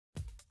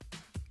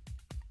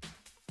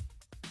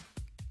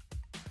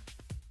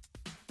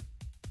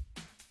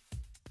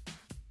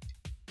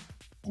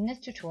In this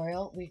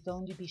tutorial, we're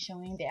going to be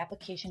showing the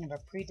application of a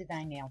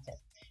pre-designed nail tip.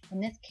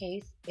 In this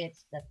case,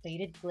 it's the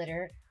Faded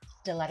Glitter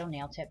Stiletto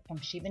Nail Tip from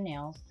Sheba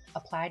Nails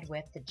applied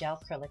with the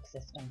Gelcrylic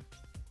system.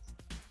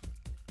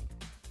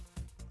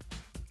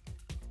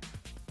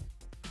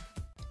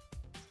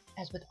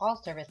 As with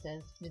all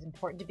services, it is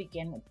important to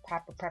begin with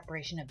proper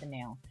preparation of the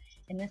nail.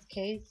 In this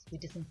case, we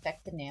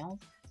disinfect the nails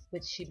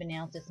with Sheba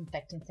Nails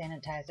Disinfectant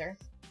Sanitizer,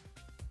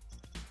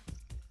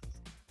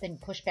 then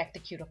push back the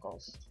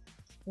cuticles,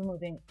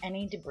 removing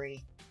any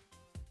debris.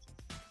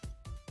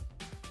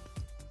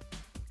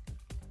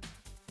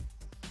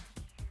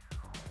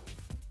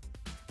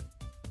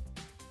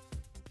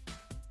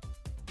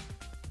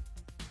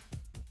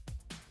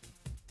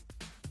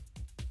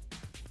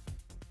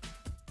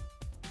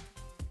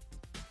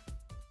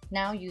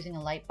 Now, using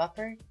a light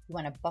buffer, you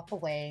want to buff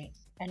away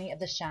any of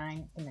the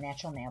shine from the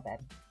natural nail bed.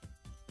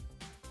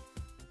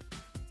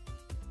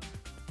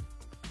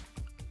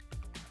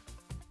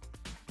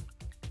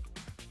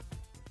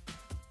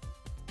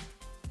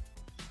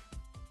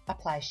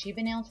 Apply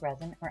Sheba Nails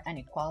resin or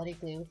any quality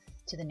glue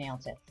to the nail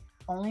tip,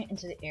 only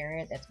into the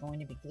area that's going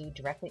to be glued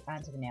directly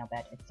onto the nail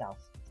bed itself.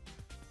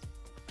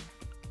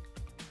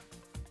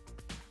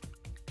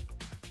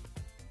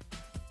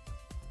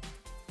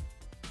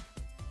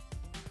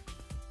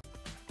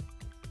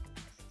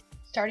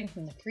 Starting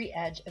from the free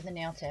edge of the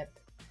nail tip,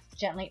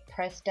 gently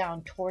press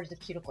down towards the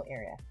cuticle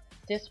area.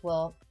 This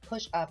will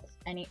push up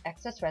any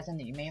excess resin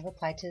that you may have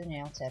applied to the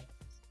nail tip,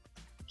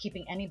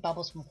 keeping any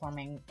bubbles from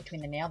forming between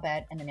the nail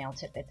bed and the nail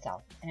tip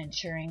itself, and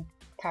ensuring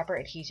proper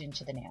adhesion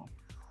to the nail.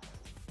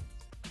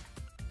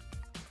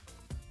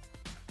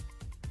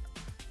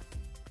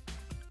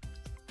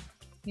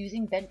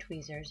 Using bent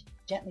tweezers,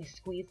 gently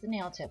squeeze the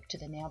nail tip to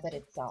the nail bed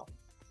itself.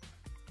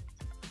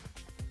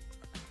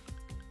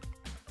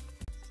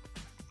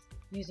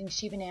 Using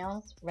Sheba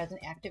Nails Resin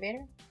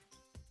Activator,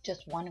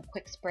 just one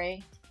quick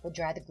spray will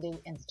dry the glue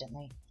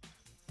instantly.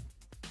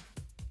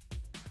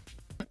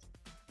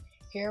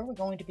 Here we're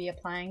going to be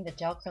applying the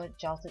Gelcrylic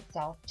gel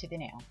itself to the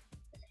nail.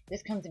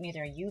 This comes in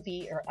either a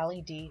UV or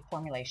LED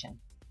formulation.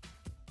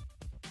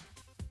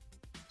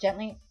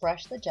 Gently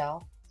brush the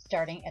gel,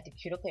 starting at the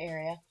cuticle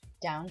area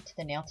down to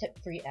the nail tip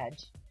free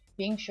edge,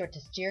 being sure to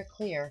steer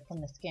clear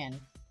from the skin,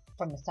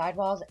 from the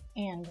sidewalls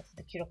and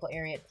the cuticle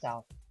area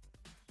itself.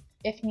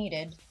 If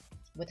needed,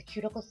 with a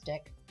cuticle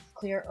stick,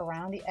 clear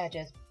around the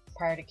edges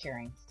prior to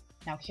curing.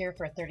 Now cure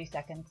for 30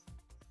 seconds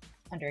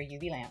under a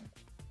UV lamp.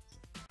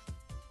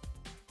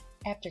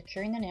 After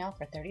curing the nail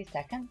for 30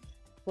 seconds,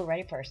 we're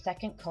ready for our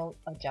second coat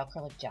of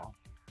Gelcrylic gel.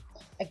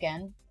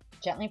 Again,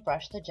 gently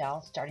brush the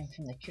gel starting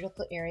from the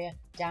cuticle area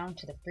down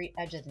to the free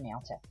edge of the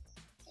nail tip.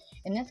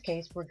 In this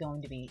case, we're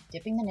going to be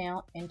dipping the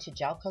nail into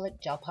Gelcrylic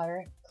gel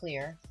powder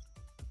clear,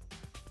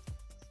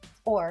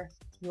 or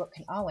you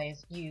can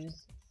always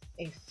use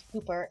a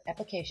scooper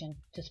application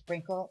to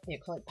sprinkle the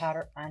acrylic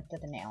powder onto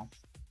the nail.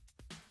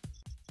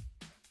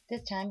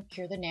 This time,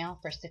 cure the nail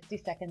for 60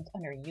 seconds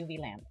under a UV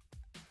lamp.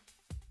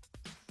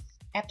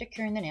 After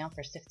curing the nail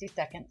for 60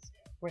 seconds,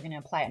 we're going to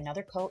apply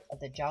another coat of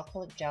the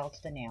Gelcrylic gel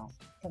to the nail.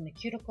 From the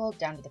cuticle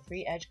down to the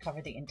free edge,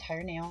 cover the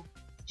entire nail,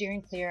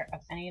 steering clear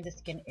of any of the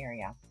skin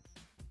area.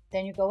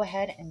 Then you go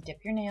ahead and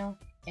dip your nail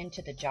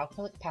into the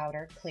Gelcrylic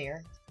powder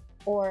clear,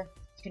 or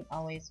you can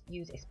always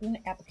use a spoon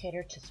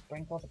applicator to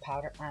sprinkle the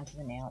powder onto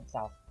the nail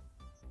itself.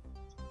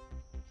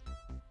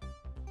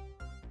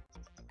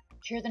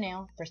 Cure the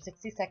nail for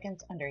 60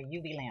 seconds under a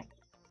UV lamp.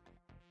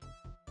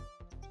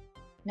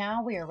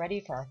 Now we are ready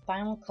for our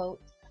final coat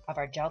of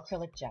our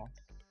Gelcrylic gel.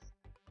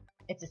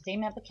 It's the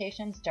same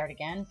application, start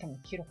again from the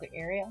cuticle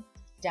area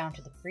down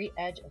to the free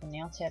edge of the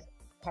nail tip,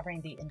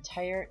 covering the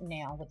entire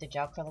nail with the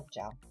Gelcrylic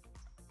gel.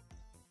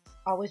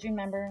 Always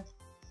remember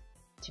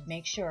to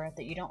make sure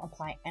that you don't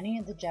apply any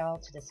of the gel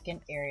to the skin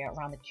area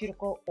around the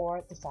cuticle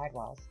or the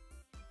sidewalls.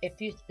 If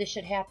this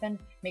should happen,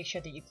 make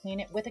sure that you clean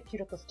it with a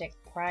cuticle stick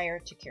prior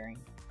to curing.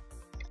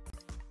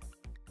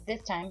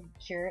 This time,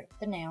 cure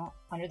the nail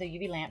under the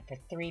UV lamp for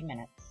 3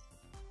 minutes.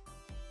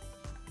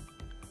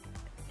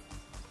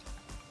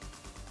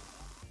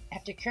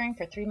 After curing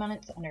for 3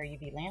 minutes under a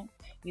UV lamp,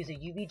 use a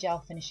UV gel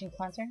finishing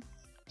cleanser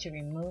to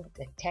remove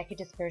the tacky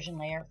dispersion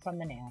layer from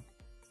the nail.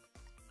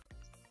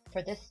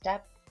 For this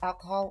step,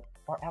 alcohol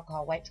or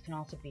alcohol wipes can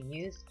also be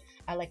used.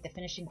 I like the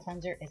finishing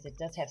cleanser as it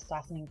does have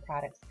softening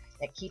products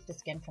that keep the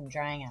skin from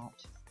drying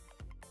out.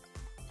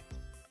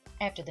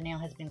 After the nail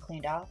has been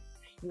cleaned off,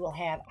 you will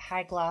have a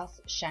high gloss,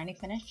 shiny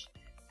finish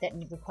that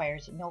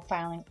requires no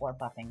filing or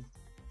buffing.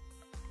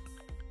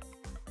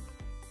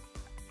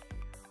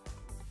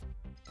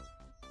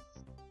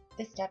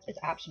 This step is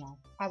optional.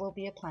 I will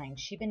be applying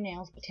Sheba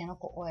Nails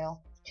Botanical Oil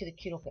to the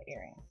cuticle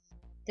area.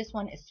 This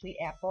one is sweet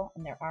apple,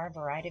 and there are a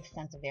variety of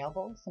scents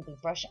available. Simply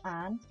brush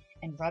on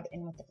and rub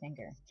in with the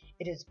finger.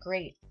 It is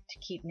great to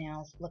keep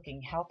nails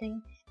looking healthy,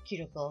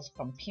 cuticles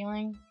from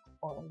peeling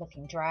or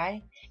looking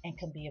dry, and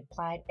can be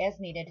applied as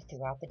needed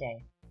throughout the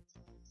day.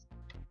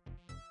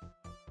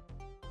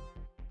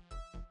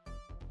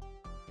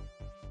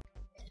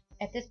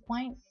 At this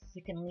point,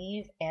 you can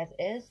leave as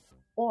is,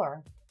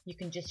 or You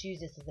can just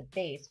use this as a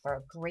base for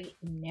a great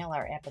nail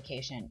art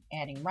application,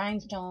 adding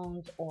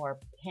rhinestones or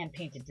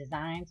hand-painted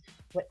designs,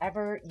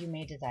 whatever you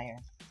may desire.